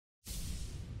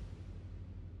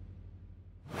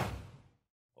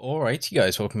Alrighty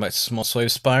guys, welcome back to Slay the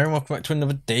Spire and welcome back to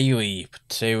another daily.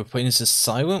 Today we're playing as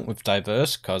Silent with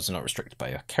diverse, cards are not restricted by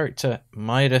your character,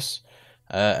 Midas.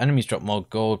 Enemies drop more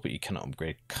gold but you cannot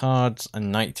upgrade cards,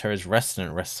 and Night Terror's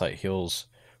Resonant Rest Site heals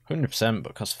 100%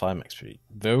 but costs 5 XP.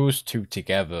 Those two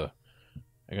together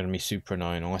are going to be super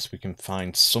annoying unless we can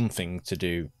find something to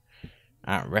do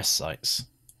at rest sites.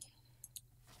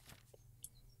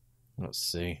 Let's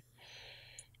see.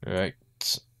 Right,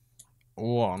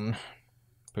 one.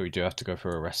 But we do have to go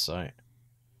for a rest site.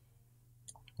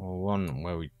 Well, one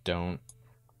where we don't.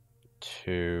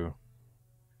 Two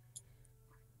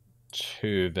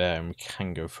there, and we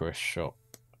can go for a shop.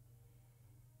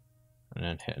 And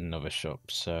then hit another shop,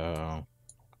 so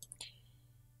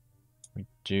we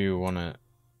do want to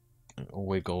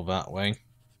wiggle that way.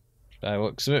 By the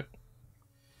looks of it.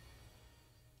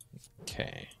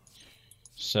 Okay.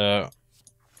 So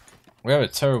we have a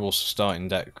terrible starting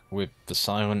deck with the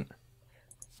Silent.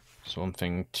 It's one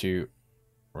thing to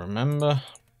remember,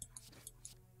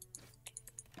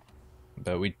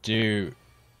 but we do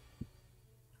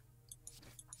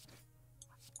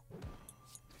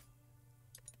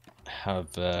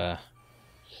have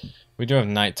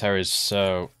night terrors,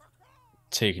 so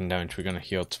taking damage we're going to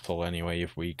heal to full anyway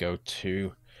if we go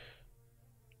to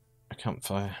a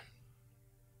campfire.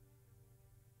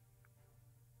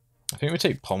 I think we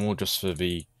take pommel just for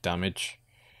the damage.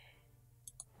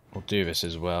 We'll do this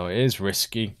as well. It is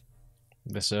risky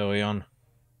this early on.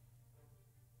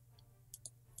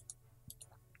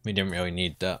 We didn't really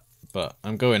need that, but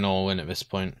I'm going all in at this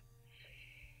point.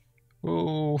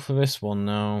 Ooh, for this one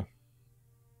now.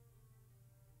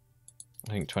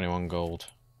 I think 21 gold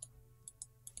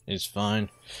is fine.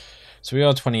 So we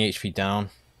are 20 HP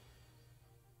down.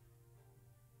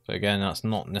 But again, that's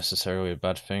not necessarily a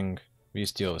bad thing.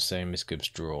 These deal the same, this gives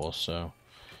draw, so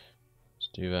let's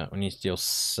do that. We need to deal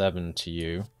 7 to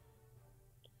you.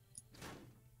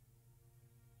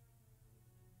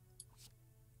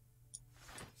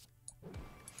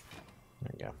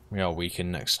 There we go. We are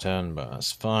weakened next turn, but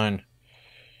that's fine.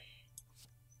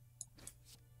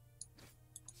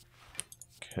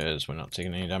 Because we're not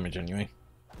taking any damage anyway.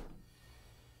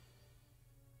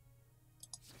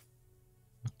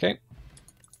 Okay.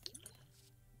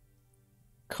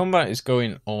 Combat is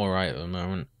going alright at the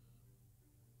moment.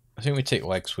 I think we take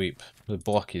leg sweep. The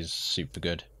block is super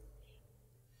good.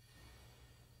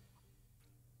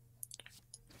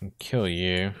 And kill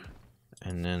you.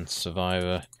 And then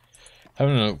survivor.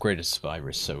 Having an upgraded survivor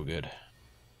is so good.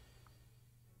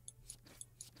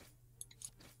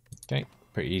 Okay,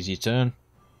 pretty easy turn.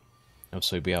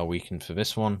 Obviously we are weakened for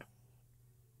this one.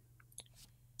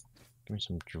 Give me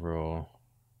some draw.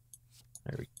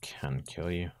 There, we can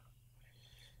kill you.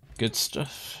 Good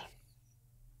stuff.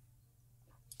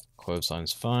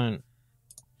 Clothesline's fine.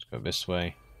 Let's go this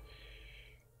way.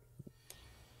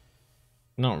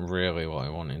 Not really what I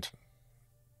wanted,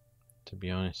 to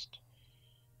be honest.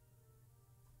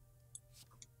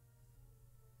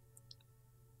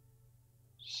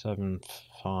 Seven,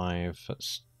 5,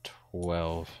 that's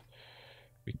 12.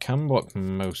 We can block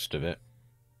most of it.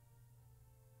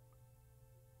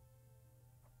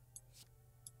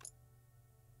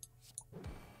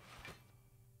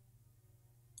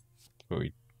 But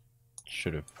we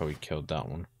should have probably killed that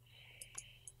one.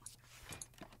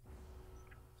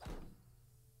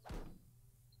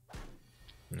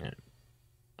 Yeah.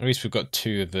 At least we've got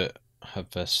two that have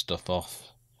their stuff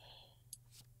off.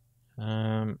 Not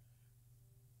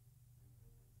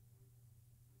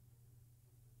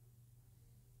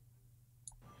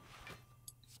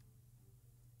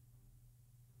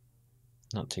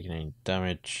taking any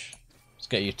damage. Let's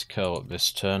get you to curl up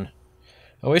this turn.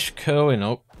 I wish curling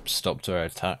up stopped our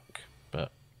attack,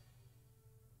 but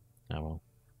oh well.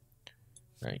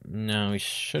 Right, now we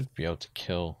should be able to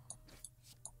kill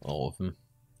all of them.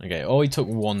 Okay, oh, he took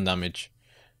 1 damage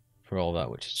for all that,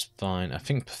 which is fine. I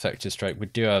think Perfected Strike, we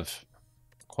do have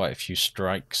quite a few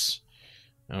strikes,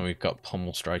 and we've got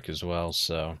Pommel Strike as well,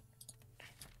 so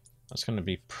that's going to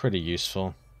be pretty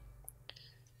useful.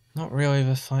 Not really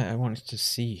the fight I wanted to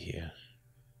see here.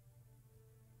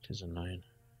 It is annoying.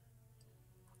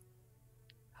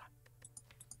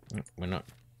 We're not.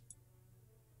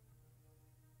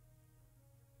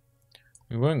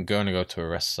 We weren't going to go to a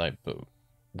rest site, but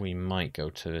we might go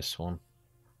to this one.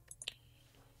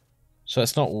 So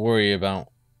let's not worry about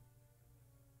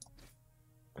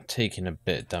taking a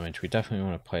bit of damage. We definitely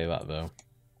want to play that though.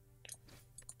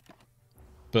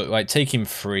 But like taking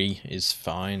 3 is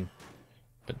fine.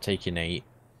 But taking 8.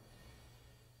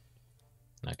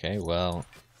 Okay, well,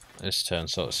 this turn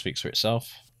sort of speaks for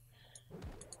itself.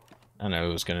 I know I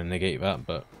was going to negate that,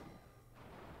 but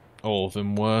all of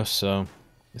them were, so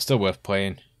it's still worth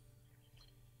playing.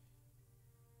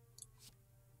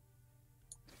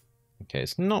 Okay,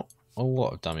 it's not a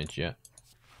lot of damage yet.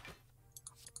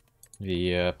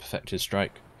 The perfected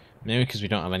strike. Maybe because we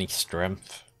don't have any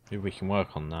strength. Maybe we can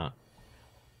work on that.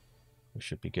 We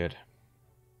should be good.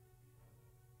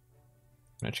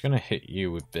 I'm actually going to hit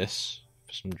you with this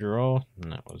for some draw,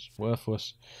 and that was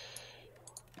worthless.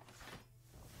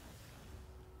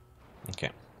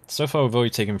 Okay, so far we've already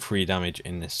taken 3 damage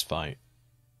in this fight.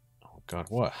 Oh god,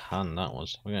 what a hand that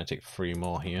was. We're going to take 3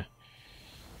 more here.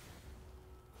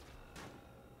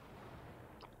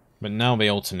 But now they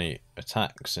alternate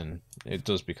attacks, and it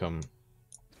does become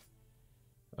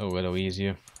a little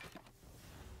easier.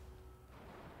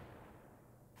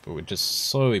 But we're just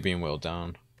slowly being whittled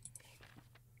down.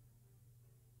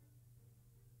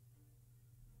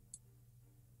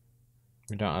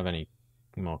 We don't have any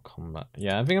more combat.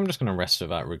 Yeah, I think I'm just going to rest of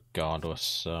that regardless,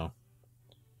 so...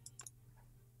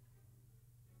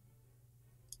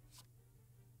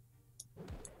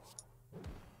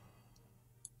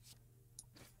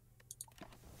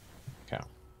 Okay.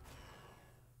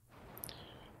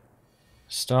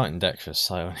 Starting deck for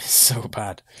Silent is so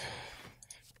bad.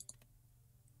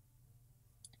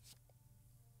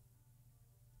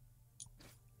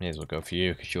 May as well go for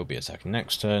you, because you'll be attacking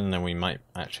next turn, and then we might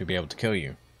actually be able to kill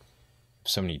you.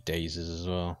 So many dazes as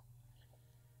well.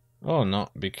 Or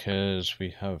not, because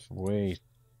we have way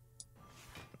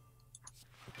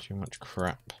too much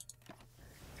crap.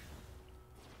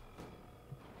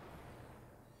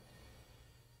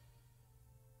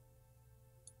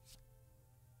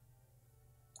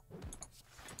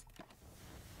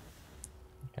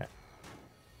 Okay.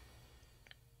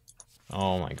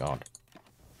 Oh my god.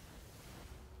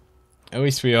 At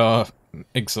least we are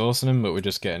exhausting him, but we're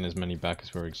just getting as many back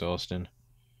as we're exhausting.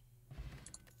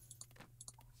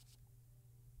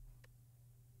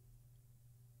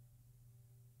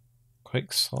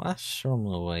 Quick Slash or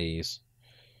Malaise?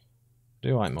 I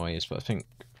do like Malaise, but I think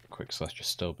Quick Slash is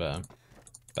still better.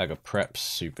 Bag of Prep's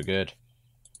super good.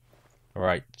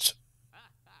 Alright.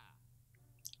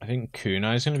 I think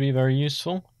Kunai is going to be very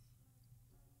useful.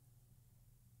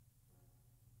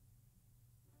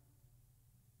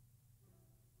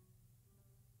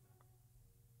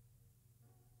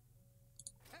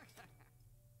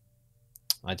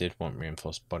 I did want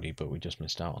Reinforced Body, but we just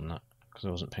missed out on that because I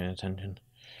wasn't paying attention.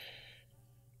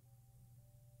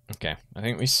 Okay, I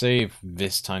think we save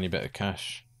this tiny bit of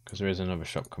cash because there is another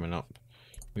shop coming up.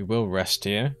 We will rest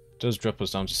here. It does drop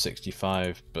us down to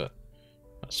 65, but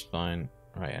that's fine.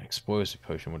 Right, an explosive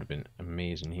potion would have been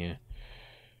amazing here.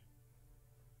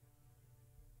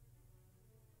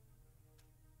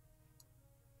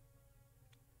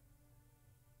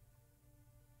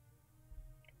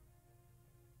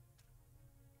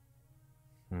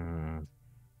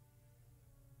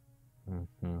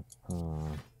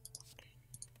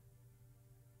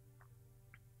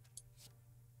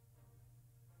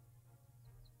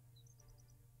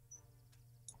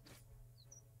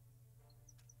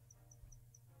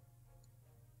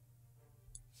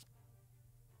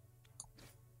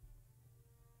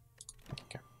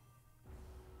 Okay.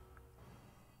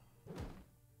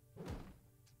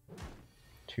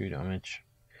 2 damage.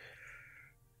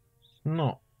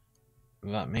 Not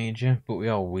that major, but we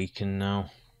are weakened now.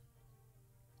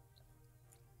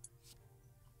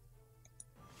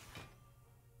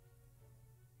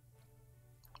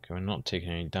 Okay, we're not taking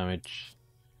any damage.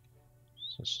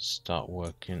 So let's start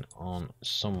working on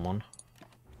someone.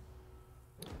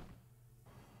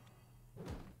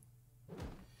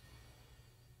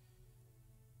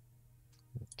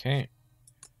 Okay.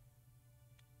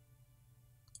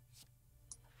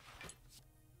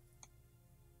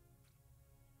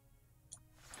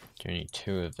 Only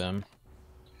 2 of them.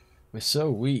 We're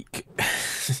so weak.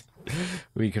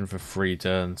 Weakened for 3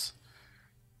 turns.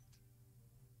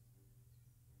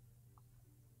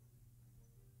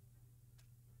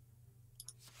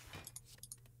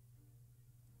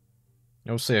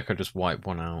 Obviously I could just wipe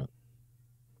one out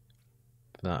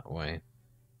that way.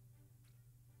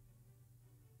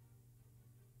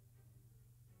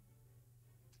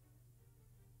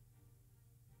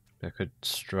 I could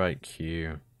strike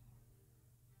you.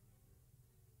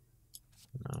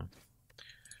 No.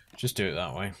 Just do it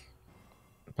that way.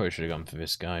 Probably should have gone for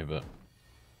this guy, but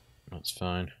that's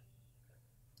fine.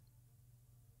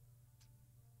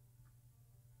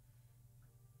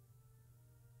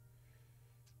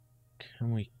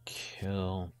 Can we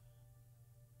kill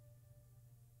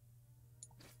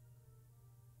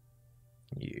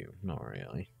you? Not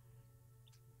really.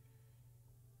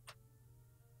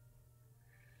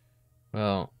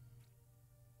 Well,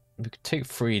 We could take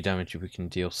 3 damage if we can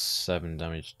deal 7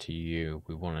 damage to you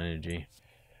with 1 energy.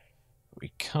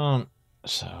 We can't,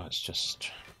 so let's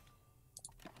just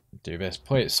do this.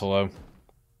 Play it slow.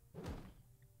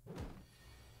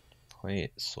 Play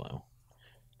it slow.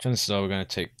 Chances are we're going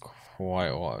to take quite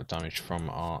a lot of damage from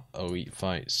our elite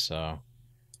fights, so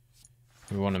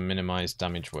we want to minimize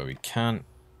damage where we can.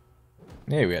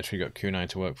 Yeah, we actually got Kunai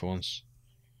to work for once.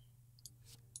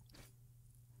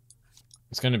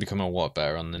 It's going to become a lot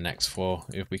better on the next floor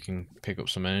if we can pick up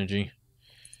some energy.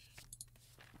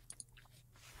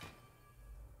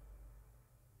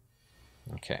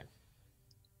 Okay.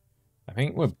 I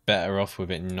think we're better off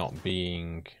with it not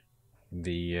being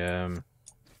the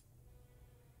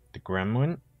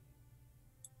gremlin.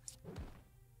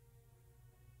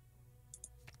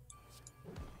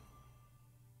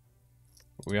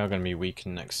 We are going to be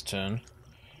weakened next turn.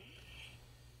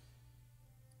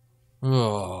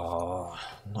 Oh,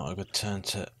 not a good turn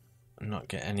to not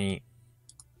get any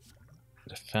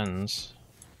defense.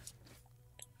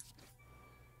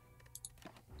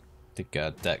 Did get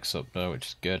our decks up though, which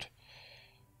is good.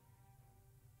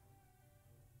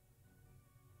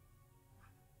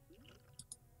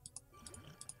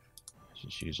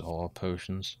 Just use all our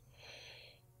potions.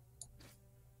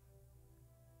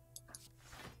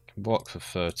 Can block for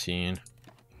 13.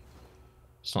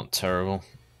 It's not terrible.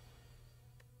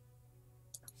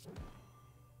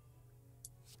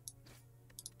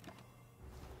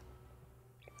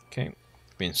 Okay,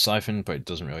 being siphoned, but it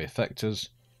doesn't really affect us.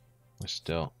 We're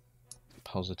still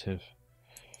positive.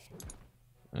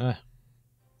 It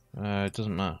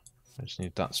doesn't matter. I just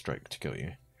need that strike to kill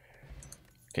you.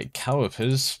 Okay,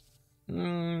 calipers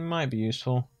might be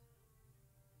useful.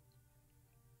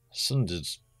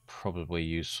 Sunder's probably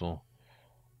useful.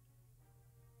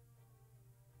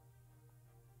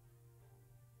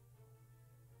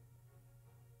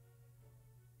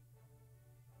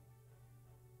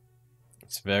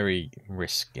 It's very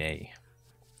risque.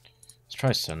 Let's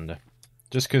try Sunder.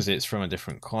 Just because it's from a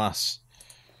different class.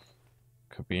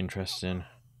 Could be interesting.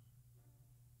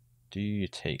 Do you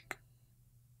take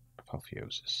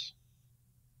Apotheosis?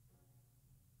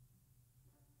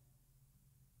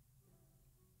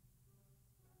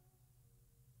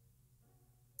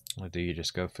 Or do you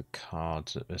just go for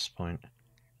cards at this point?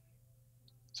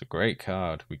 It's a great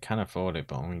card. We can afford it,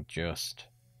 but only just.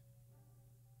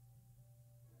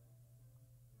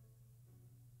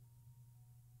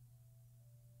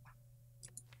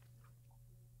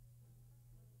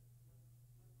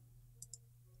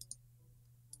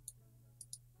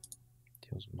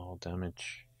 Deals more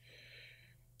damage.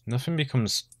 Nothing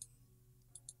becomes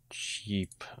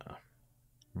cheaper,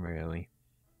 really.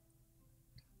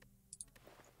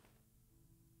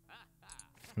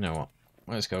 You know what?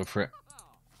 Let's go for it.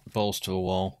 Balls to a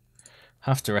wall.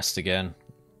 Have to rest again.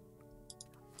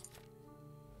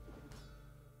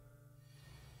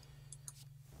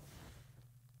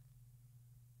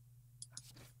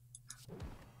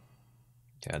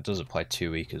 Yeah, it does apply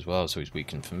 2 weak as well, so he's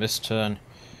weakened from this turn.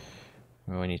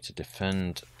 We only need to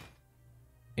defend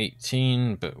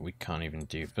 18, but we can't even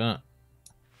do that.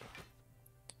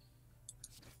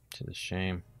 To the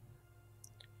shame.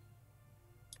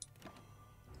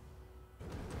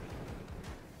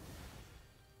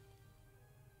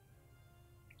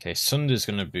 Okay, Sunder's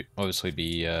going to obviously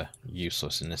be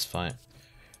useless in this fight.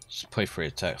 Just play 3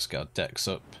 attacks, get our decks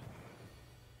up.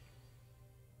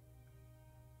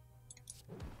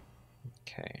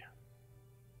 Okay.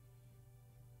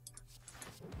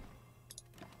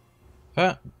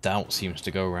 That doubt seems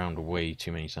to go around way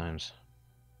too many times.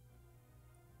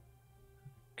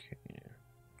 Okay.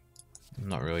 I'm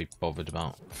not really bothered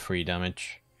about 3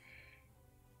 damage.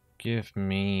 Give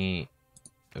me...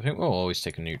 I think we'll always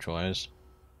take a neutralize.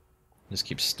 Just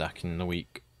keep stacking the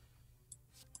weak.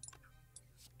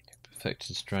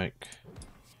 Perfected strike.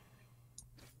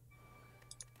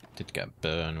 Did get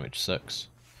burn, which sucks.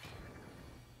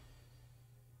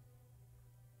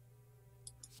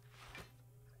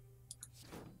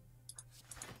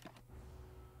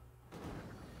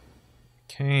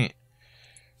 Okay.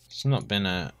 It's not been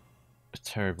a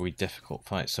terribly difficult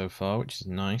fight so far, which is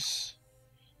nice.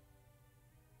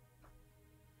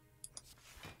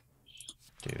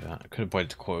 Do that. I could have played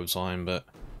the clothesline, but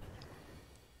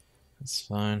that's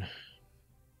fine.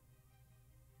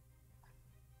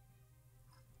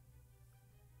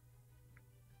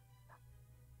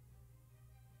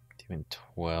 Doing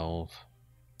 12.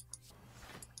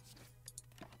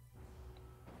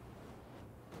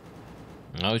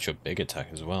 Oh, it's your big attack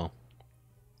as well,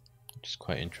 which is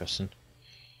quite interesting.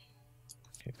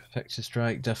 Okay, perfected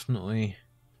strike, definitely.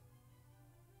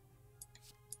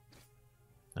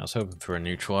 I was hoping for a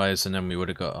neutralize and then we would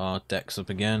have got our decks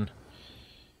up again.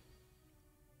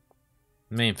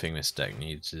 The main thing this deck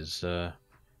needs is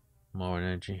more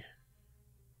energy.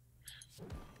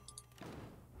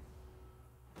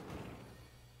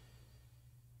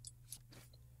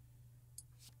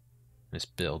 This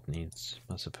build needs,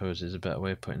 I suppose, is a better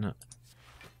way of putting it.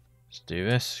 Let's do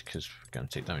this, because we're going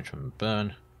to take damage from the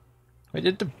burn. Wait,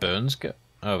 did the burns get...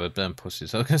 Oh, the burn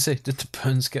pussies. I was going to say, did the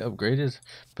burns get upgraded?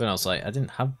 But I was like, I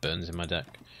didn't have burns in my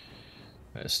deck.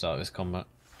 Let's start this combat.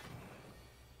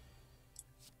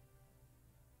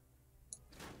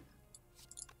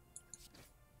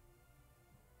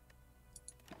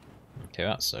 Okay,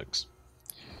 that sucks.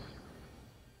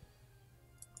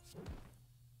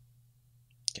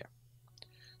 Okay.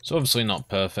 So obviously not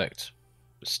perfect,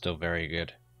 but still very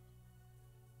good.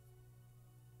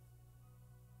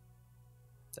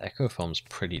 The Echo Form's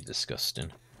pretty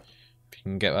disgusting. If you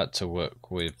can get that to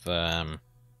work with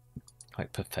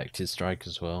like Perfected Strike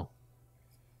as well.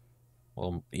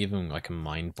 Or even like a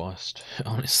Mind Blast,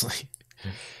 honestly.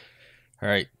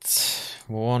 Alright,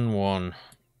 1-1.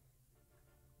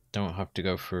 Don't have to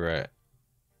go through a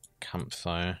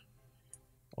campfire.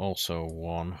 Also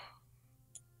 1.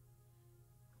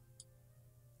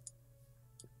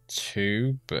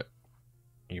 2, but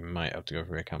you might have to go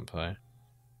through a campfire.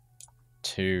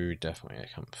 2, definitely a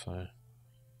campfire.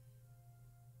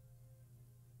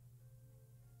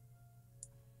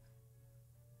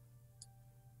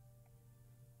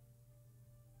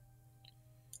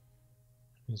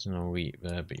 There's an elite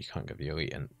there, but you can't get the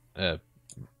elite in.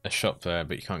 A shop there,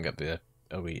 but you can't get the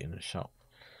elite in the shop.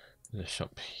 There's a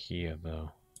shop here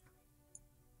though,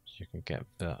 so you can get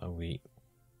that elite.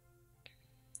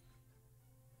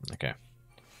 Okay,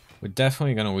 we're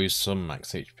definitely going to lose some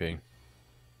max HP.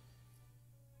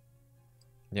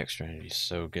 The extra energy is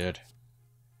so good.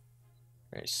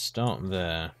 Right, start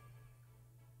there.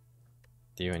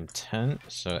 Deal 10,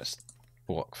 so let's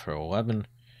block for 11.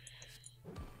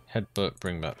 Headbutt,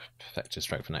 bring back Perfected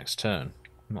Strike for next turn.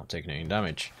 I'm not taking any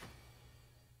damage.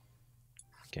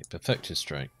 Okay, Perfected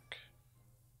Strike.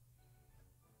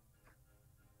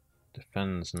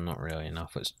 Defends not really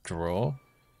enough. Let's draw.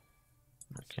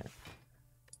 Okay.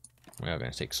 We are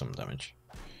going to take some damage.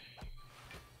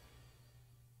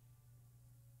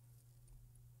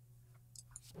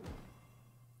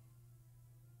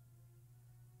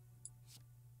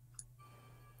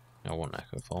 I want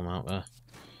Echo Form out there.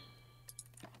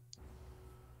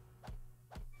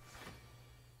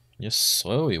 You're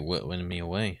slowly whittling me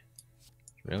away.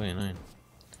 It's really annoying.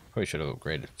 Probably should have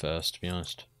upgraded first, to be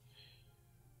honest.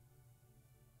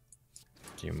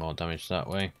 Do more damage that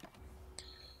way.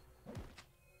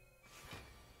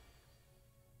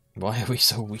 Why are we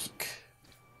so weak?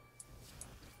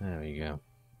 There we go.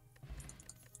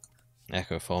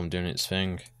 Echo Form doing its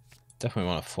thing. Definitely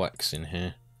want to flex in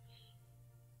here.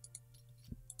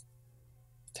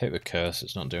 Take the curse,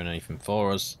 it's not doing anything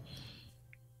for us.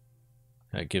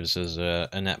 That gives us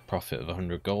a net profit of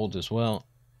 100 gold as well.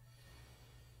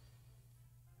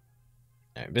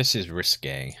 Now, this is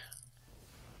risque.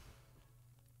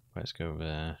 Let's go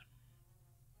there.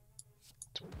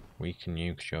 Weaken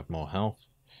you because you have more health.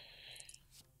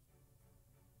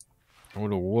 I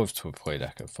would have loved to have played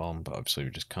Echo Form, but obviously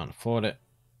we just can't afford it.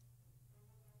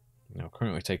 Now,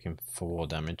 currently taking 4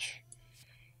 damage.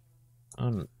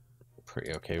 I'm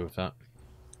pretty okay with that.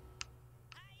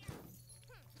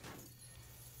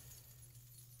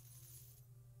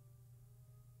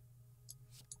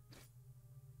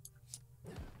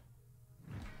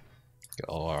 Get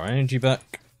all our energy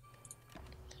back.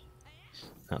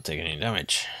 Not taking any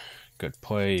damage. Good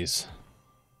plays.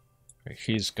 Right,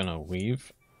 he's gonna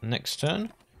leave next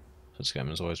turn. Let's get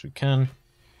him as low as we can.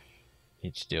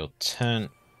 Need to deal 10.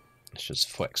 Let's just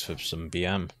flex with some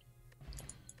BM.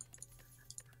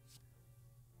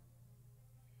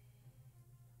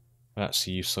 That's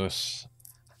useless.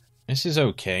 This is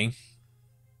okay.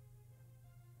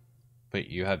 But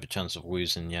you have a chance of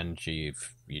losing the energy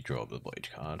if you draw the Blade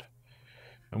card.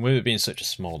 And with it being such a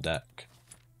small deck,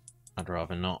 I'd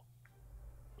rather not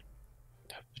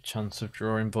have the chance of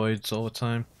drawing voids all the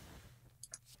time.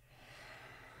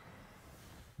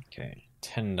 Okay,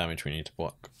 10 damage we need to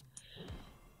block.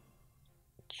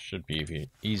 Should be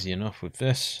easy enough with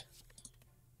this.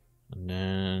 And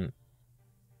then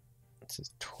this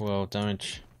is 12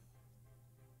 damage.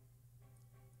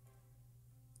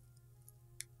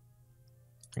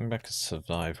 Bring back a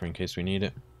survivor in case we need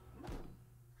it.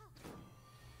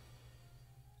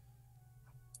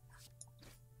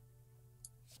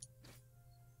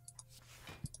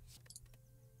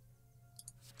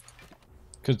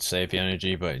 Could save the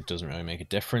energy, but it doesn't really make a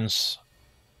difference.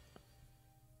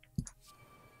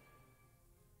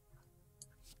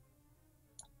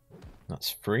 That's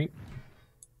free.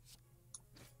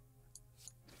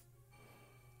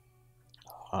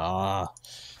 Ah,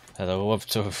 I'd love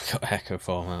to have got Echo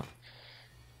Form out.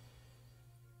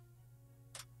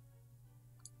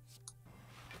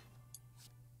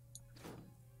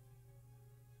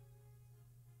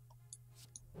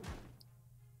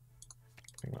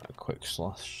 Bring out a quick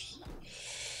slash.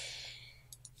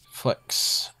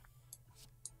 Flex.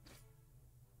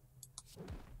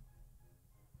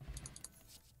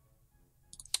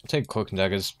 Take Cloak and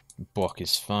Dagger's block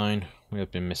is fine. We have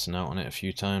been missing out on it a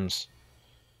few times.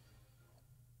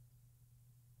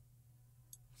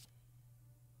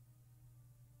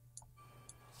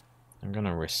 I'm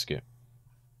gonna risk it.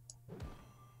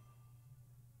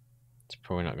 It's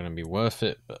probably not gonna be worth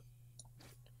it, but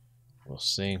we'll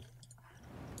see.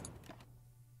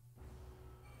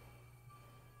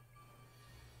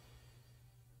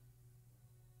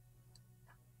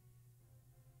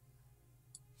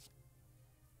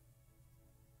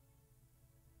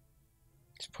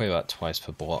 Let's play that twice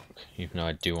per block, even though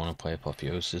I do want to play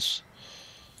Apotheosis.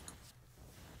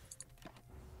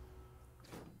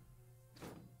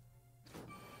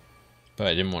 But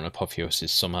I didn't want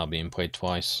Apotheosis somehow being played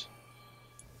twice.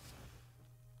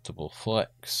 Double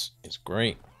flex is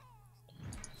great.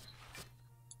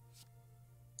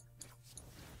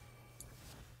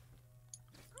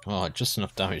 Oh, just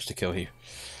enough damage to kill you.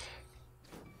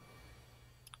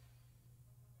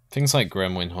 Things like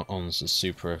Gremlin Ons are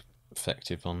super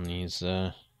effective on these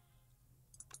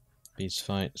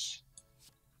fights.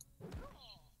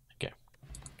 Okay.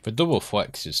 But double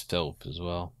flex is filth as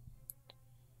well.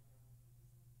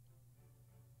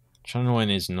 Channeling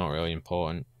is not really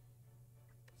important.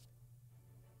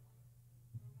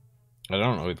 I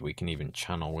don't know if we can even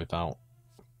channel without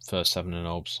first having an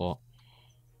orb slot.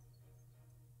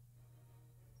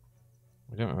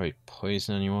 We don't really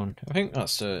poison anyone. I think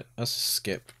that's a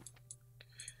skip.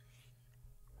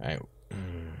 Right.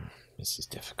 This is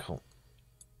difficult.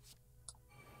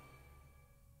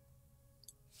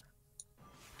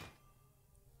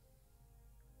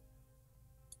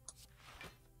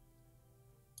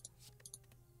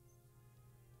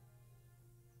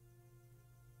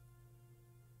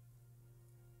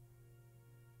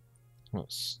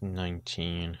 What's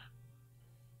 19?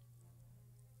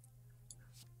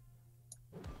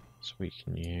 So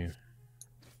weaken you.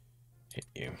 Hit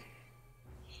you.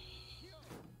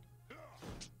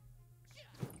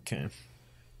 Okay.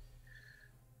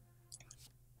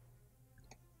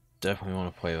 Definitely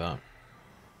want to play that.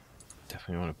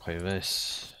 Definitely want to play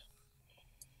this.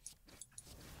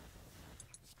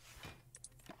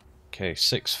 Okay,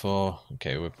 6-4.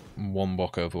 Okay, we're one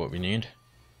block over what we need.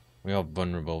 We are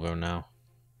vulnerable though now.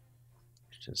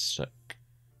 Just a sec.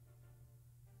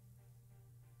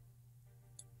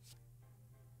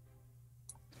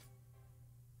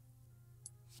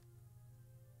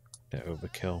 Bit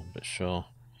overkill, but sure.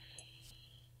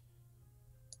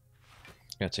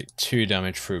 Gotta take 2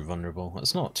 damage through vulnerable.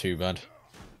 That's not too bad.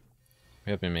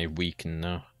 We have been made weakened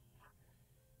now.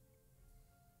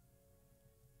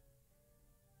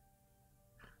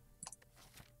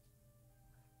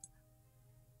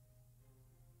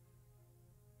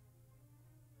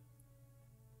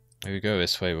 If we go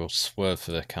this way, we'll swerve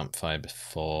for the campfire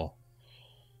before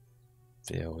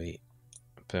the elite.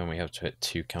 But then we have to hit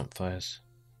 2 campfires.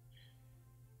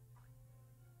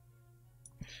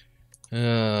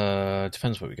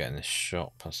 Depends what we get in this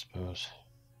shop, I suppose.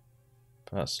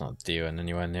 But that's not dealing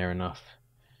anywhere near enough.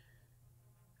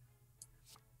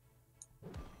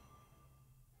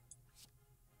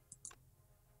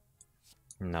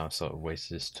 Now I sort of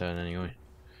wasted this turn anyway.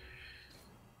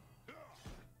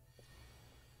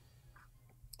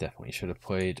 Definitely should have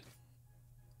played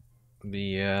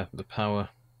the power.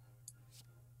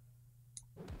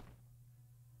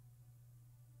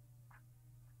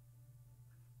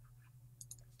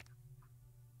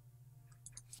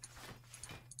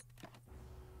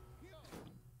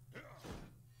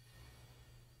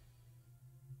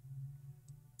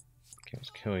 Okay,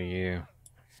 let's kill you.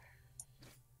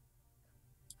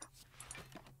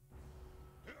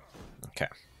 Okay.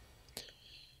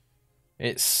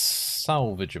 It's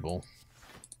salvageable.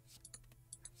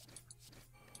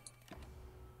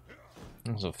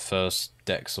 That's the first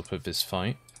dex up of this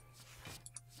fight.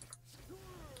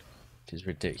 It is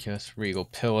ridiculous. Regal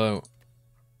Pillow.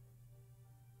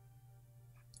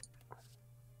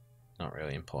 Not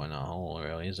really important at all,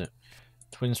 really, is it?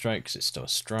 Twin Strikes, it's still a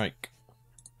strike.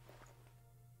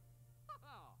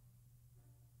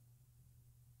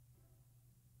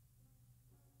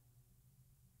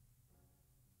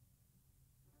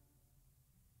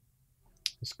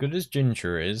 As good as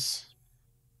Ginger is,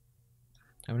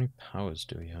 How many powers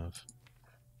do we have?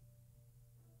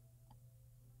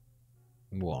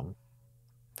 1.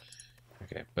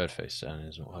 Okay, Birdface then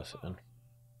isn't worth it then.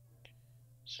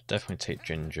 So definitely take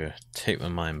Ginger, take the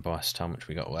Mind Blast, how much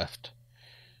we got left.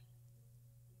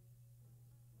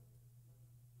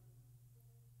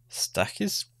 Stack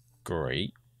is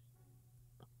great.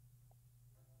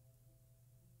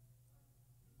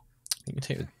 You can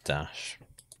take the dash.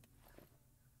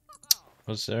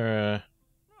 Was there a...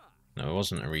 No, it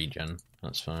wasn't a regen.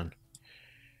 That's fine.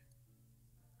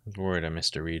 I was worried I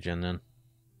missed a regen then.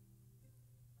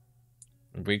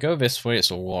 If we go this way, it's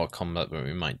a lot of combat that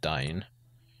we might die in.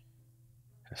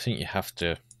 I think you have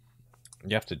to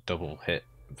double hit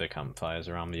the campfires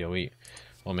around the elite,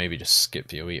 or maybe just skip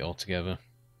the elite altogether.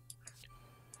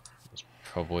 That's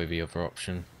probably the other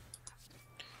option.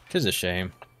 Which is a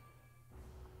shame.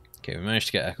 Okay, we managed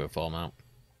to get Echo Form out.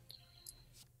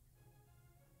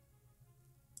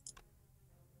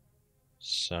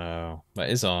 So that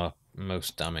is our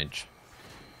most damage.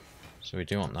 So we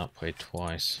do want that played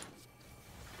twice.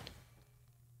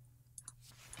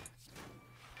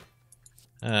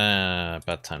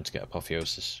 Bad time to get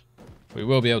Apotheosis. We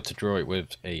will be able to draw it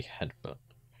with a headbutt.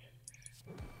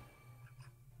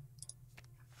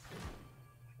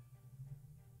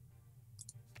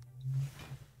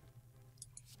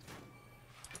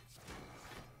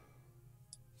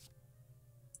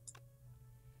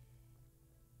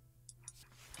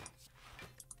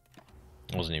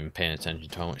 I wasn't even paying attention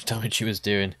to how much damage he was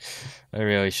doing. I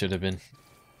really should have been.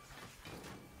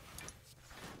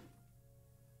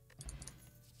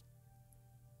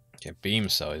 Okay, Beam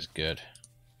Cell is good.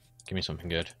 Give me something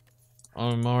good.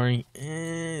 Oh, Mori,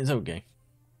 it's okay.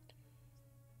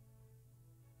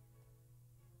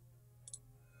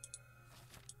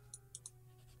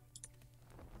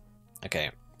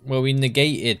 Okay, well, we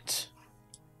negated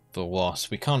the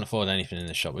loss. We can't afford anything in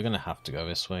the shop. We're going to have to go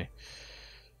this way.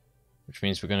 Which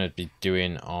means we're going to be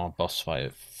doing our boss fight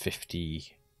at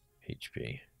 50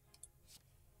 HP.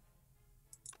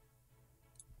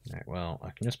 Right, well,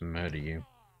 I can just murder you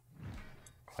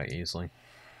quite easily,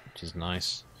 which is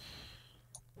nice.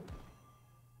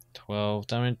 12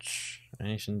 damage.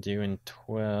 Anything doing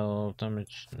 12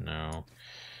 damage? No.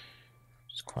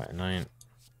 It's quite annoying.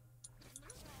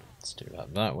 Let's do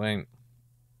that way.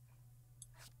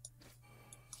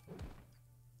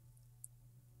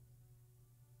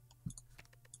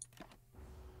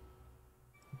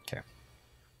 Okay.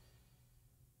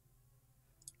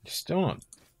 You're still not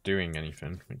doing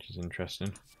anything, which is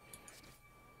interesting.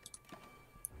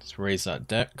 Let's raise that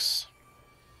dex.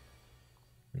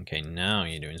 Okay, now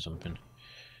you're doing something.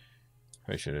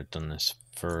 I should have done this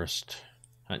first.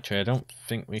 Actually, I don't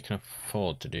think we can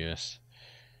afford to do this.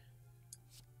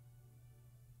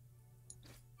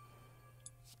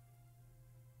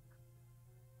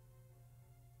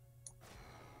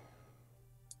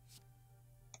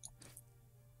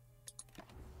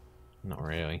 Not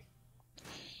really.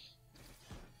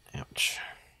 Ouch.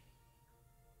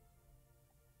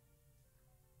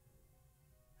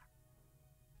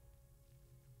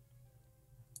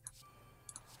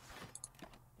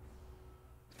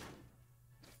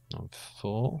 Not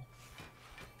 4.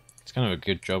 It's kind of a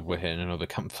good job we're hitting another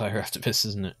campfire after this,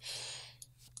 isn't it?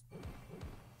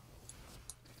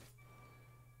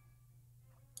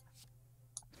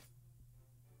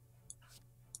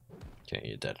 Okay,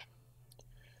 you're dead.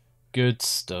 Good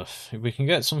stuff. If we can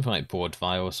get something like Board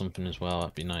Vial or something as well,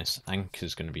 that'd be nice.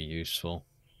 Anchor's going to be useful.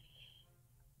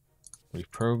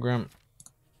 Reprogram.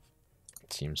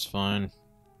 Seems fine.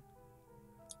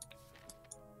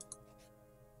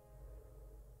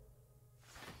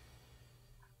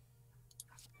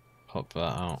 Pop that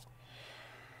out.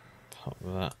 Pop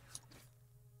that.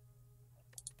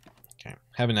 Okay.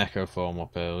 Having Echo Form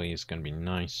up early is going to be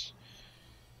nice.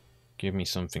 Give me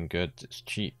something good that's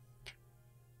cheap.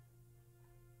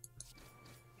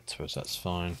 I suppose that's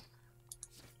fine.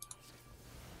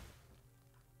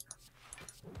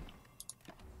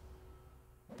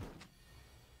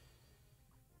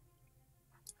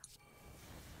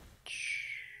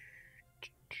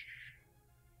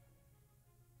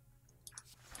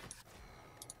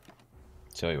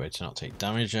 Tell you way to not take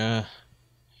damage.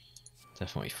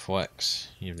 Definitely flex.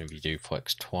 Even if you do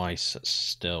flex twice, that's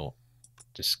still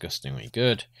disgustingly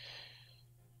good.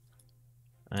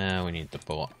 We need the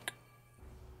block.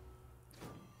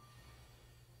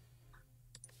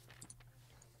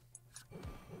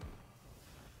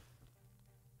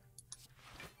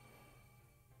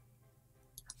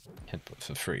 Headbutt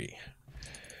for free.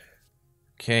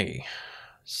 Okay.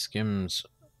 Skim's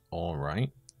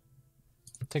alright.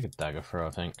 Take a dagger throw,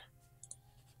 I think.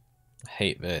 I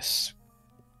hate this.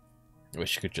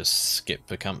 Wish you could just skip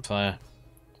the campfire.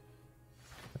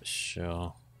 But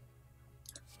sure.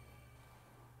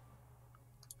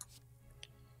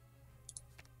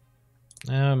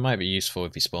 It might be useful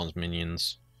if he spawns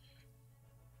minions.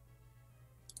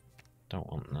 Don't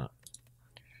want that.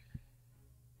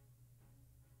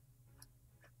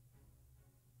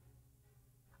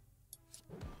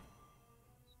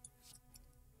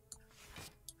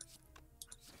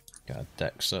 Got our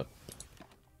decks up.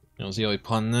 That was the only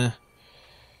plan there.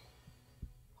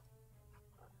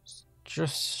 It's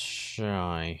just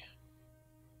shy.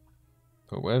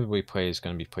 But wherever we play is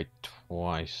going to be played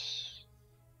twice.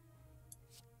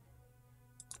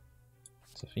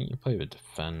 So I think you play with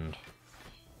defend.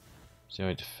 It's the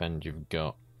only defend you've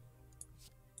got.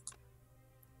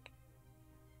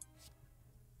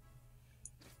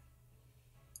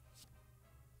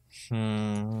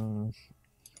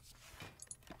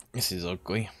 This is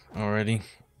ugly already.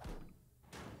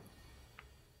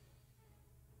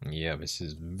 Yeah, this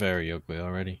is very ugly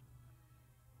already.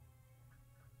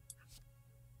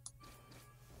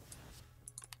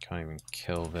 Can't even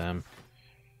kill them.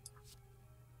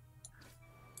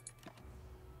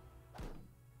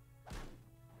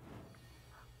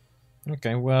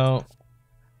 Okay, well,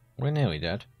 we're nearly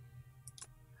dead.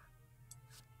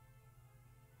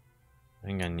 I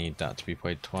think I need that to be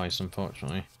played twice,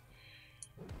 unfortunately.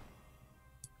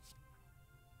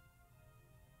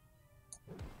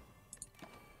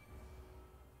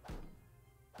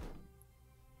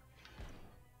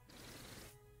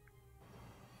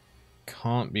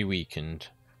 Can't be weakened,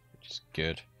 which is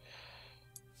good.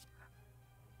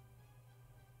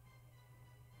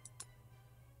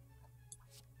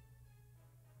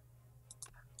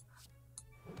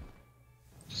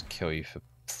 Just kill you for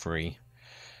free.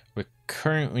 We're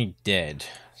currently dead,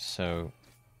 so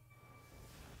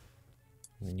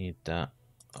we need that.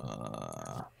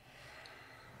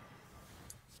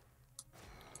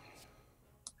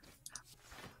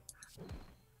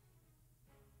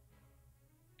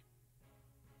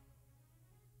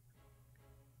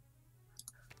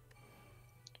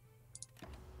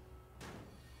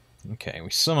 Okay, we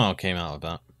somehow came out of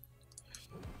that.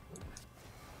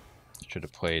 Should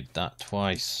have played that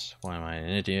twice. Why am I an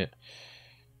idiot?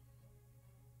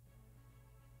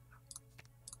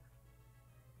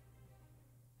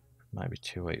 Might be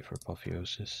too late for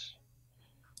apotheosis.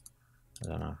 I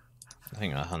don't know. I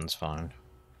think that hand's fine.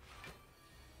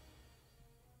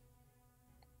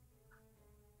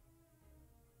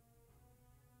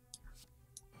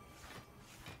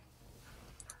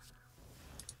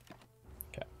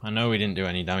 Okay, I know we didn't do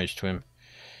any damage to him,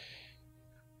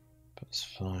 but it's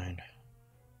fine.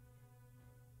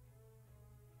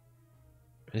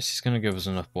 This is going to give us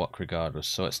enough block regardless,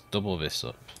 so let's double this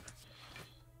up.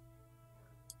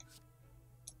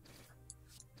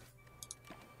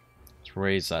 Let's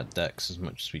raise that dex as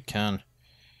much as we can.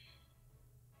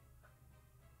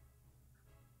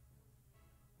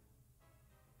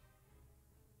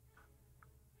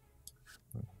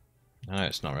 I know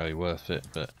it's not really worth it,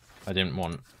 but I didn't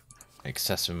want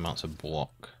excessive amounts of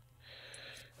block.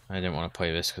 I didn't want to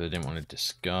play this because I didn't want to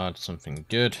discard something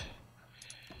good.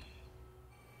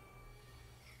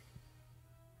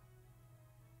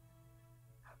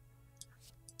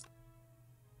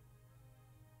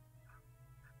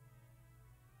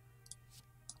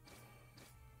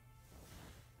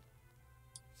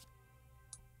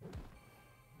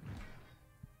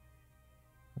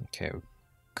 Okay, we're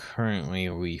currently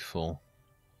lethal.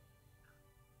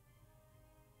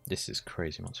 This is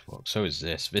crazy amounts of block. So is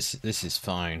this. This is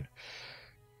fine.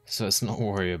 So let's not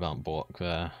worry about block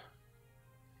there.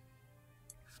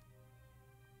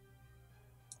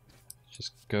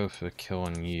 Just go for the kill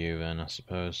on you then, I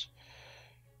suppose.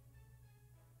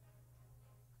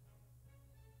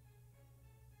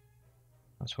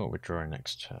 That's what we're drawing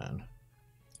next turn.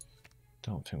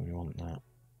 Don't think we want that.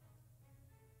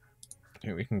 I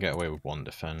think we can get away with one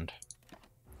defend.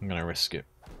 I'm gonna risk it.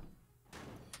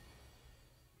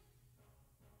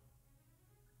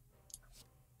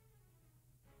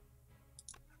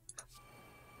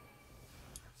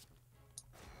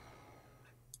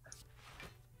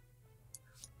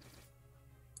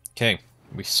 Okay,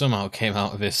 we somehow came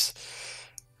out of this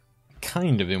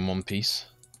kind of in one piece.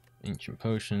 Ancient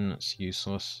potion, that's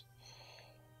useless.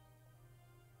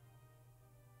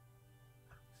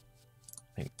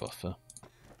 I think buffer.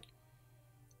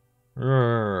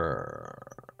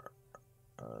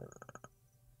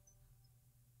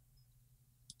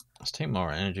 Let's take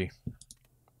more energy.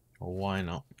 Or why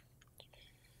not?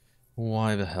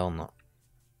 Why the hell not?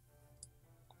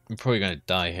 I'm probably going to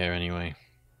die here anyway.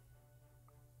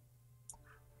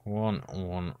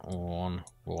 One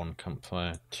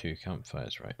campfire, 2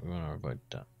 campfires, right, we want to avoid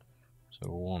that. So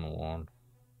 1,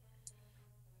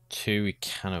 2, we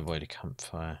can avoid a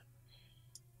campfire.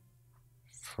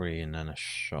 3 and then a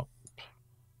shop.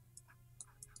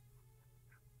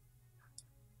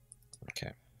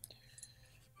 Okay.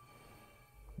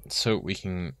 So we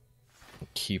can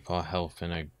keep our health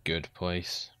in a good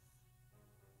place.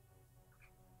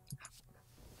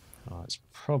 Oh, it's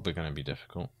probably going to be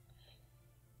difficult,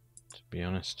 to be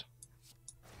honest.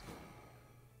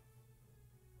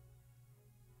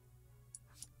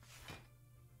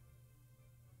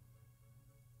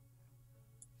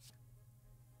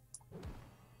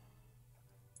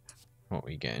 What are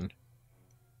we getting?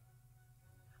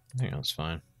 I think that's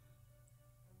fine.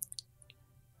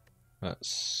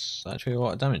 That's actually a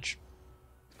lot of damage.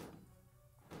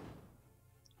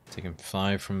 Taking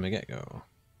 5 from the get-go.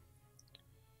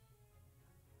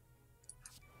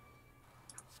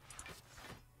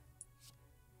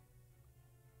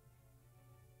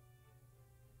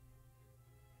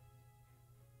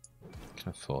 Can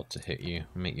afford to hit you,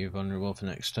 make you vulnerable for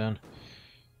next turn.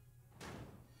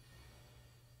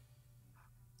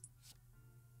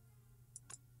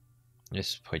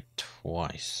 This is played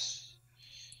twice.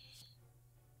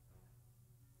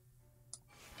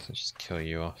 So just kill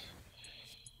you off.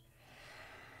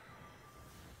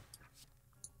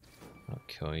 I'll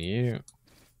kill you.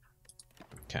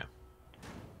 Okay.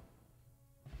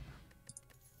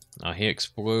 Oh, he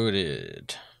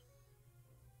exploded.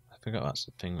 I forgot that's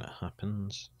the thing that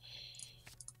happens.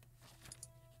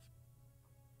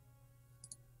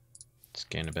 Let's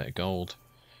gain a bit of gold.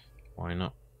 Why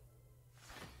not?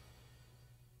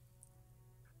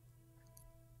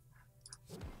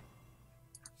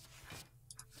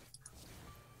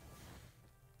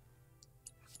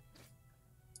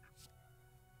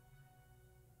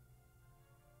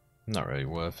 Not really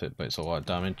worth it, but it's a lot of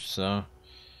damage, so.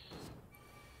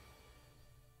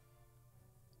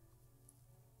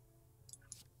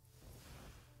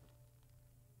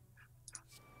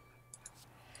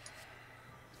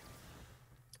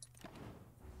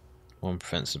 One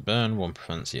prevents the burn, one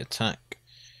prevents the attack.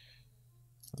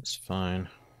 That's fine.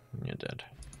 You're dead.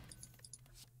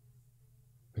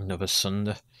 Another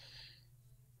Sunder.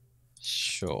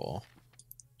 Sure.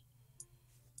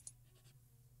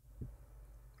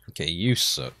 Okay, you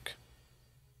suck.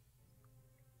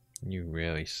 You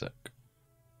really suck.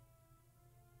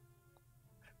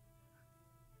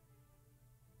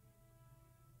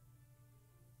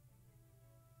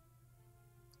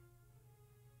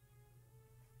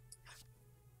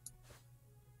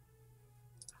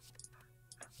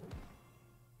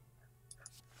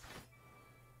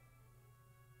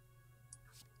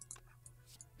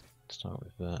 Start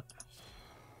with that.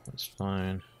 That's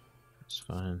fine. That's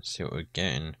fine. See what we're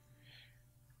getting.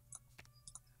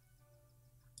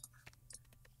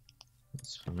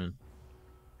 That's fine.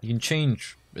 You can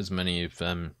change as many of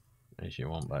them as you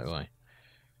want, by the way.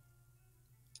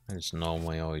 I just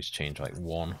normally always change like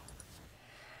 1.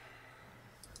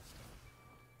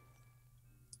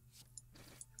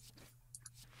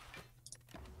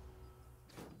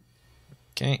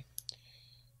 Okay.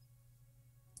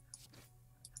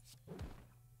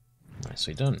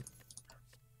 Nicely done.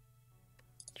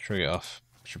 Trigger it off.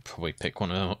 Should probably pick one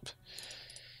of them up.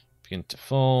 Begin to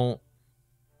fall.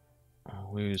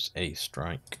 I'll lose a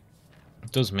strike.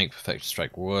 It does make Perfect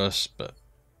Strike worse, but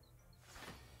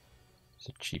it's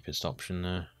the cheapest option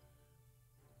there.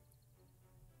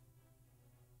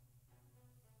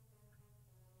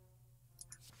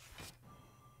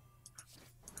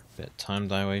 Bit of time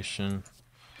dilation.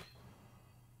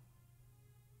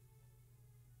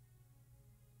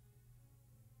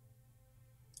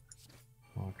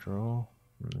 More draw.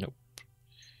 Nope.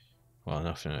 Well,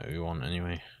 nothing that we want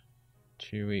anyway.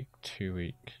 2 week, 2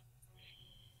 week.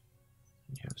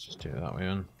 Yeah, let's just do it that way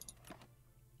then.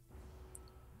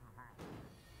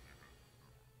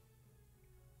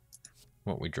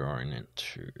 What are we drawing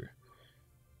into?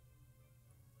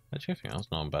 Actually, I think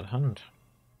that's not a bad hand.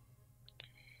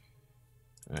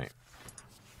 Right.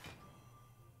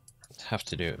 Have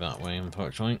to do it that way,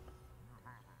 unfortunately.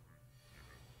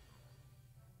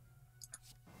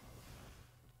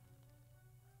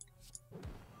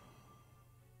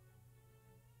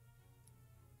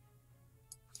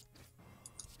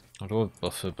 I'd love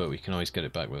buffer, but we can always get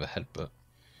it back with a headbutt.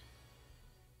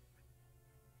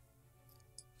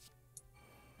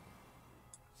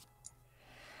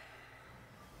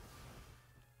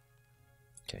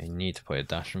 Okay, need to play a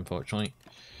dash, unfortunately.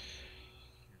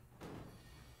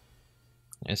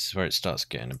 This is where it starts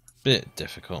getting a bit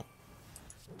difficult.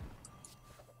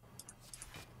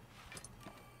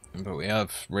 But we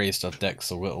have raised our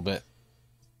decks a little bit.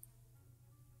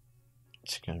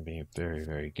 It's going to be very,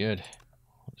 very good.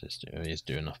 What does this do? He's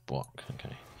doing enough block.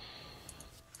 Okay.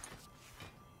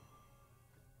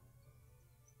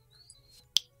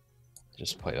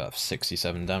 Just play that for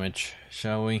 67 damage,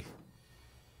 shall we?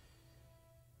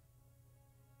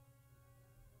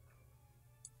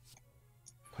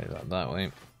 Play that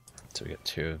way. So we get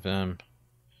 2 of them.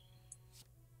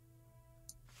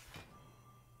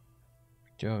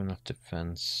 Do you have enough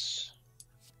defense?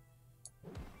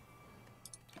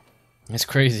 It's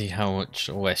crazy how much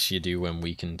less you do when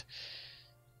weakened.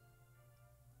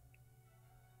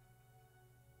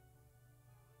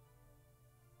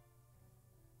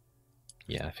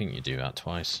 Yeah, I think you do that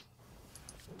twice.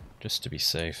 Just to be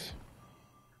safe.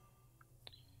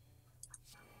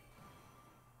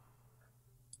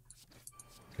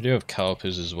 We do have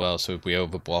calipers as well, so if we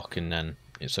overblock and then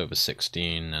it's over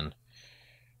 16 and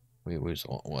we lose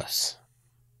a lot less.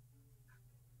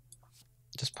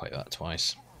 Just play that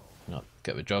twice. Not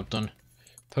get the job done.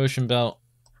 Potion belt.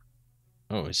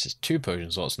 Oh, it's just 2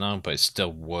 potion slots now, but it's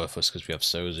still worthless because we have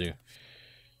Sozu.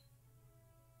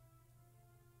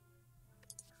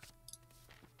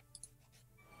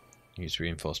 Use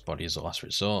reinforced body as a last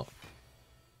resort.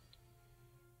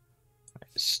 Right,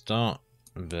 start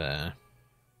there.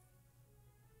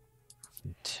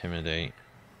 Intimidate.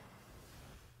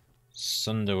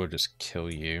 Sunder will just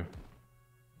kill you.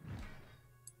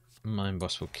 Mind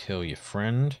Boss will kill your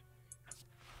friend.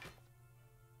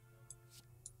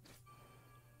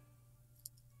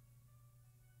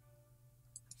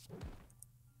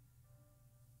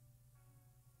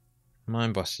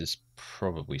 Mind Boss is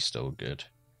probably still good.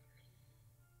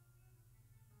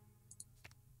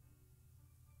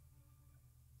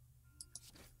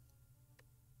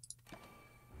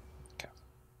 Okay.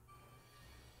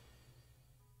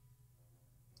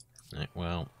 Right,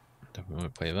 well, don't want to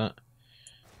play that.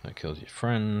 That kills your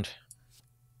friend.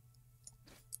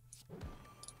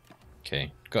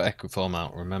 Okay, got Echo Form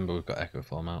out. Remember, we've got Echo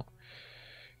Form out.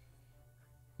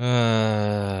 Oh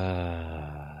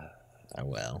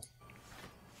well.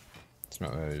 It's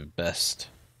not really the best.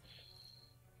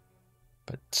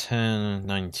 But 10,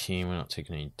 19, we're not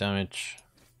taking any damage.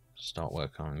 Start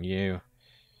work on you.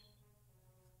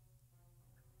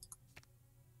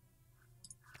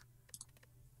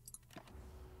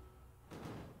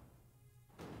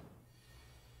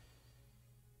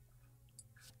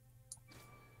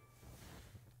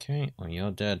 Okay, well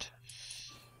you're dead.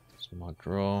 Some more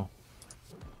draw.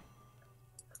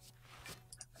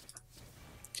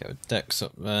 Get the decks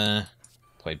up there.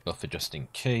 Play buffer just in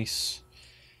case.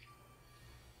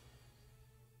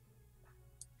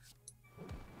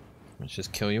 Let's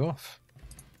just kill you off.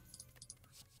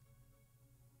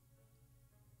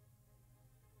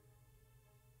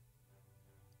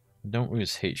 Don't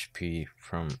lose HP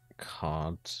from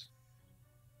cards.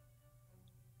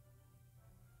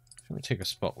 Let me take a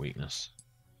spot weakness.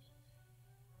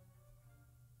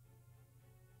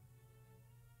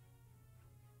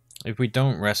 If we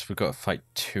don't rest, we've got to fight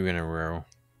 2 in a row.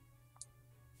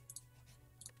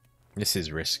 This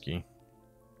is risky.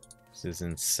 This is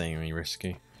insanely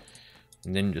risky.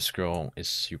 Ninja Scroll is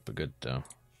super good though.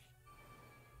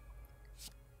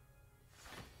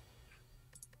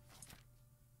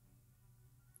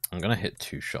 I'm gonna hit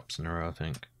 2 shops in a row, I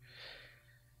think.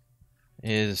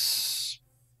 Is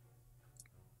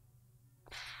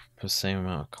the same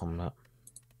amount of combat.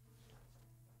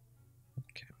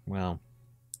 Okay, well.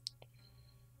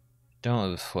 Don't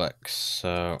have the flex,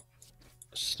 so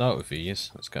start with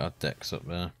these. Let's get our decks up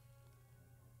there.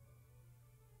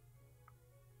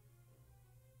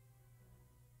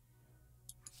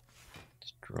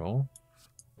 Let's draw.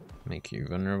 Make you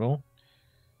vulnerable.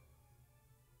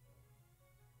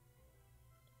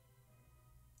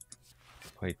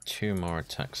 Play 2 more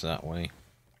attacks that way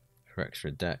for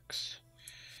extra decks.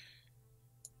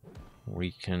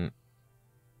 We can.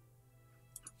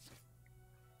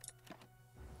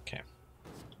 Okay.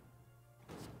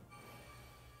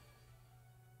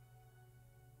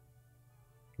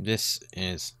 This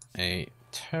is a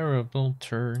terrible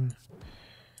turn.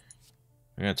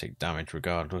 I'm gonna take damage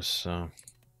regardless, so.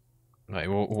 Like,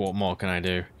 what more can I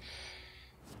do?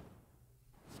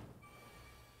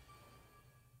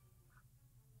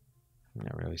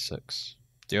 That really sucks.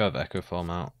 Do have Echo Form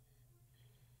out.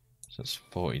 So it's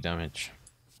 40 damage.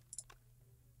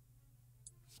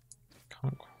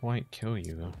 Can't quite kill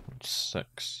you though, which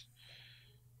sucks.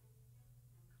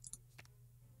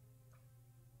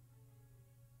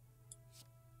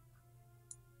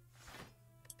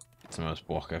 It's the most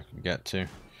block I could get to.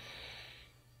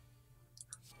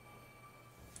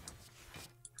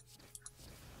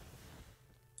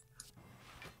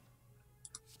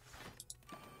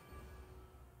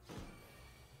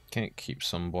 Can't keep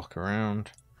some block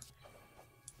around.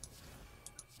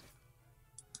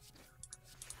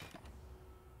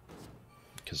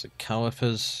 Because of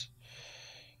calipers.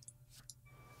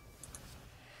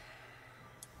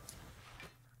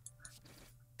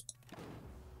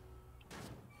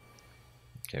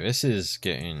 Okay, this is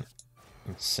getting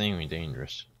insanely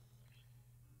dangerous.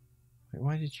 Wait,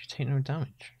 why did you take no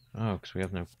damage? Oh, because we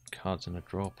have no cards in the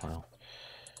draw pile.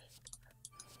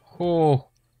 Oh!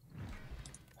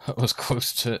 That was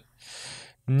close to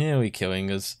nearly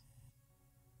killing us.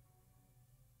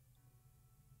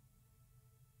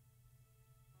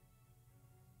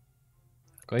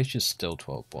 Glacier's still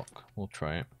 12 block. We'll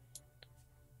try it.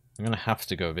 I'm gonna have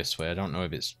to go this way. I don't know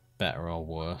if it's better or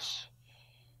worse.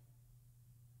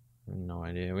 No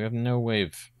idea. We have no way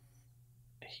of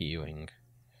healing.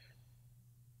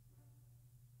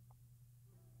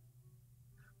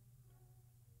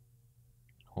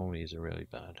 All these are really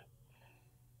bad.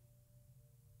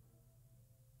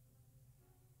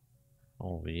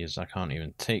 All these I can't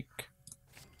even take.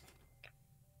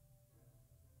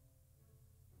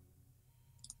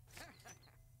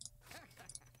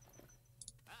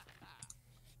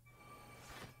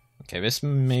 Okay, this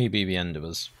may be the end of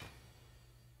us.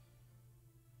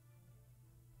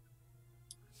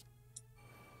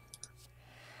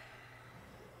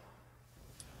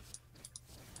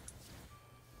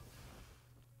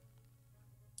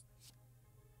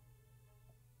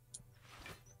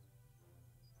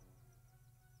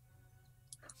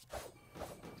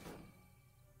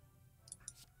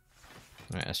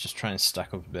 Right, let's just try and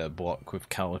stack up a bit of block with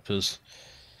calipers.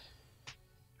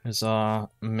 There's our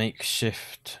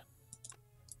makeshift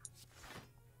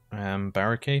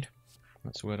barricade.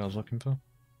 That's the word I was looking for.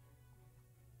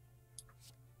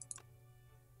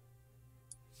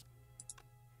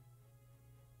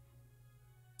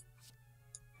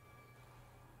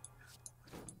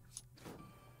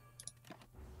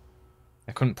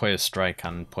 I couldn't play a strike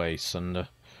and play Sunder,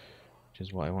 which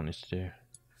is what I wanted to do.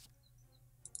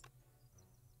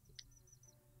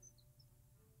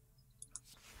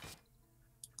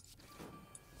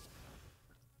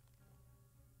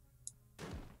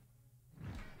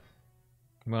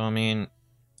 Well, I mean,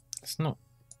 it's not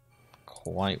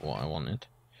quite what I wanted.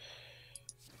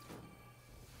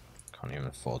 Can't even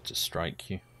afford to strike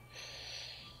you.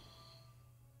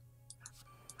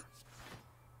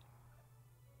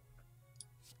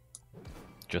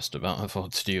 Just about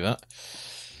afford to do that.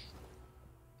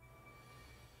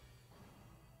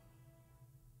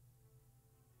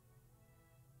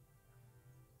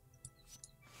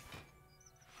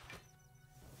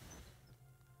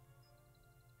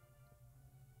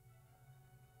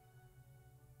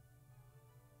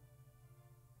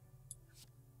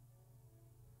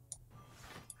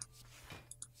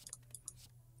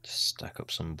 Stack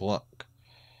up some block.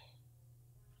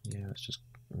 Yeah, let's just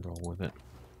roll with it.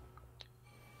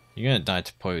 You're gonna die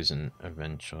to poison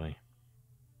eventually.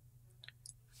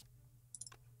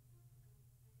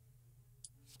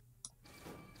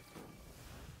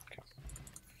 Okay.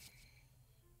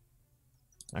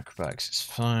 Acrobatics is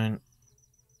fine.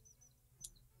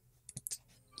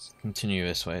 Let's continue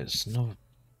this way. It's another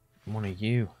one of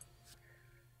you.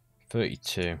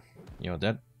 32. You're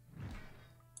dead.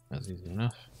 That's easy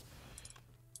enough.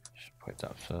 Should put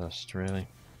that first, really.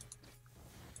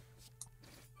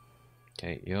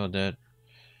 Okay, you're dead.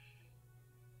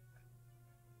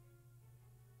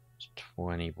 It's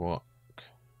 20 block.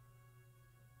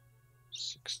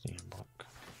 16 block.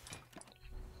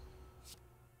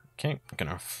 Okay, I'm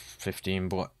gonna have 15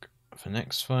 block for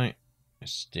next fight.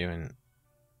 It's doing.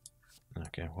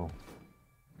 Okay, well,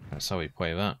 that's how we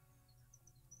play that.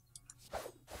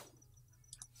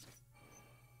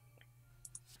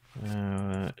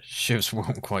 Shivs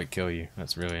won't quite kill you.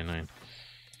 That's really annoying.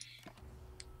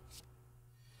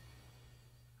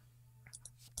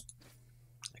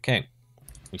 Okay,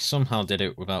 we somehow did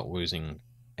it without losing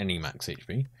any max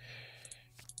HP.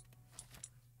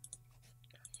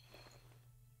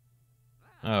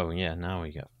 Oh yeah, now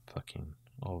we get fucking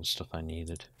all the stuff I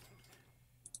needed.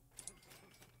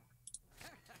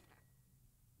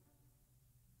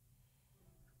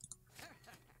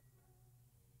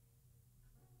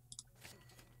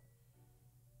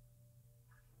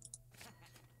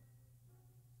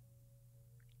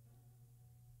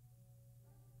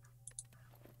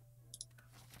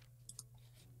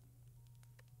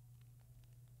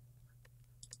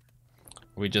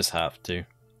 We just have to.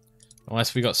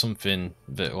 Unless we got something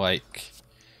that, like,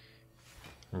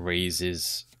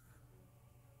 raises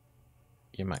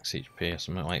your max HP or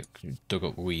something, like dug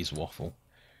up Wee's Waffle.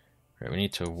 Right, we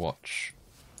need to watch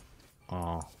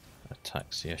our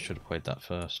attacks here. I should have played that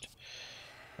first.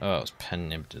 Oh, it was pen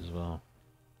nibbed as well.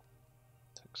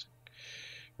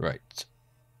 Right.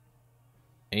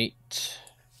 8,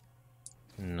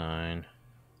 9,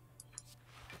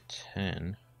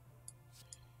 10,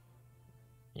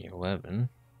 11.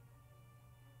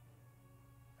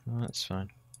 Oh, that's fine.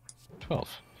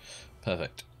 12.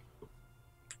 Perfect.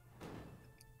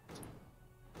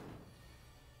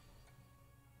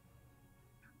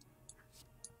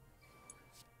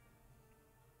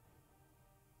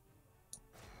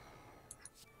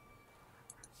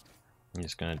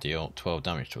 He's going to deal 12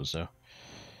 damage to us though.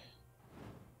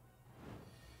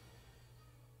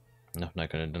 Nothing I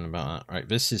could have done about that. Right,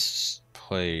 this is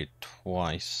played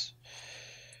twice.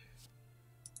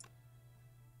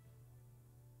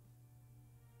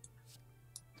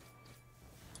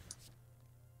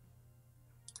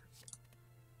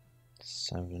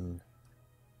 Seven.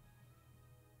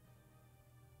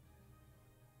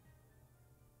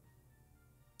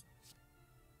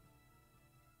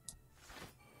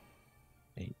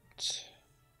 Eight.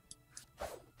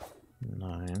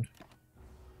 9.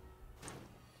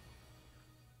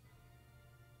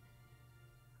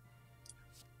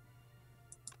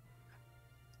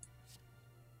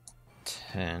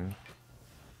 10.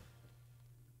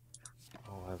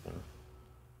 11.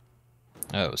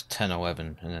 Oh, it was 10,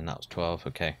 11, and then that was 12.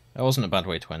 Okay, that wasn't a bad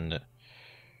way to end it,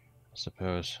 I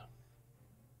suppose.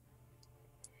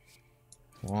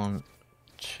 1,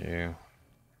 2.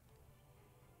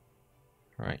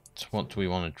 Right, what do we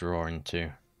want to draw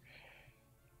into?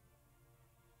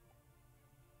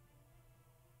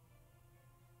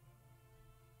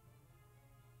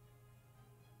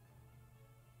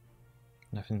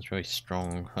 Nothing's really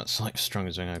strong. That's like the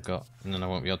strongest thing I've got, and then I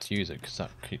won't be able to use it because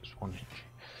that keeps 1 HP.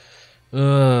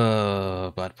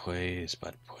 Bad plays,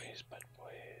 bad plays, bad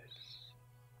plays.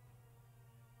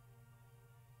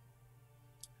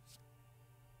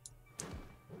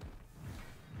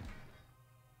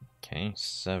 Okay,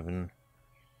 7.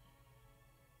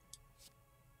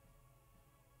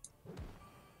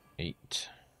 8.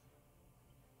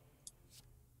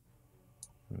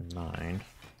 9.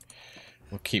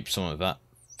 We'll keep some of that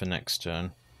for next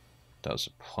turn. That was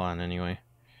a plan anyway.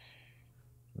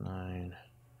 9.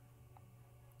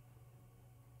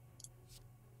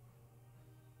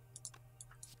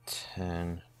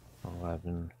 10,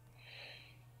 11,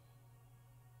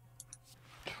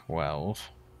 12.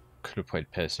 Could have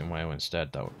played Piercing Whale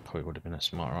instead. That probably would have been a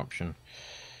smarter option.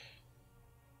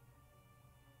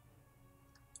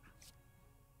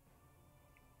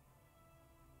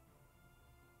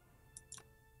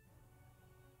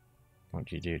 What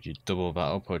do you do? Do you double that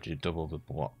up or do you double the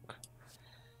block?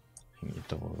 I think you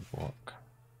double the block.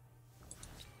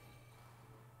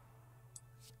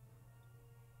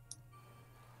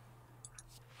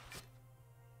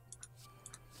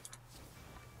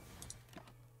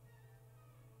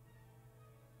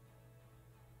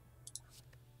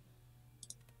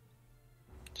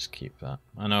 Just keep that.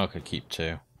 I know I could keep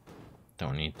 2.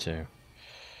 Don't need 2.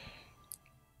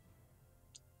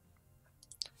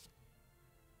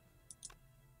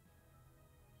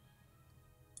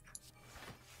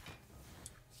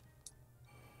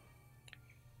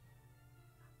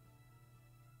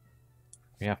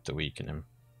 We have to weaken him.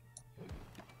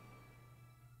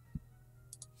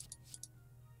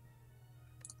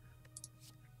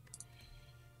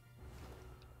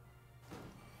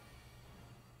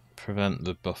 Prevent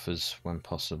the buffers when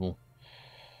possible.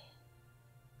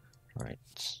 Right,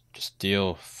 just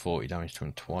deal 40 damage to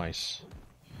him twice.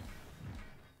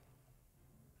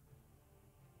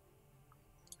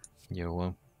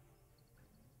 YOLO.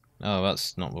 Oh,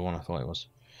 that's not the one I thought it was.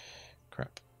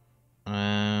 Crap.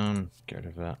 Get rid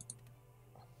of that.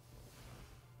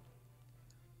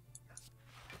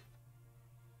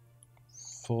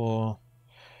 Four,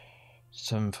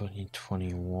 7, 14,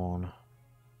 21.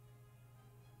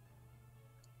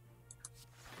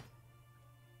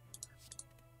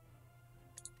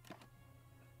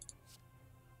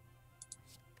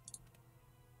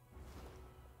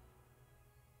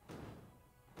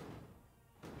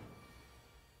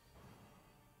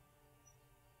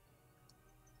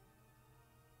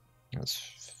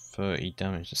 That's 30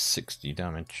 damage, that's 60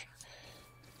 damage.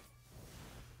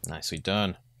 Nicely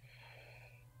done.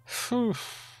 Whew.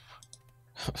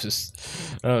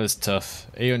 That was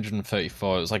tough.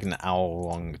 834, it was like an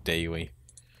hour-long daily.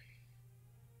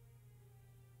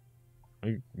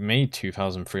 We made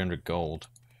 2,300 gold.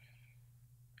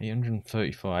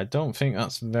 834, I don't think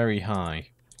that's very high.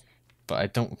 But I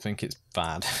don't think it's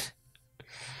bad.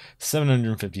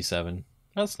 757,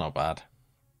 that's not bad.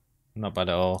 Not bad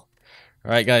at all.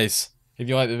 Alright guys, If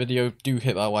you like the video, do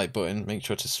hit that like button. Make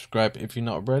sure to subscribe if you're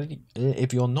not already.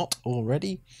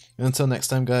 And until next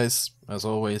time, guys, as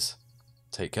always,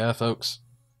 take care, folks.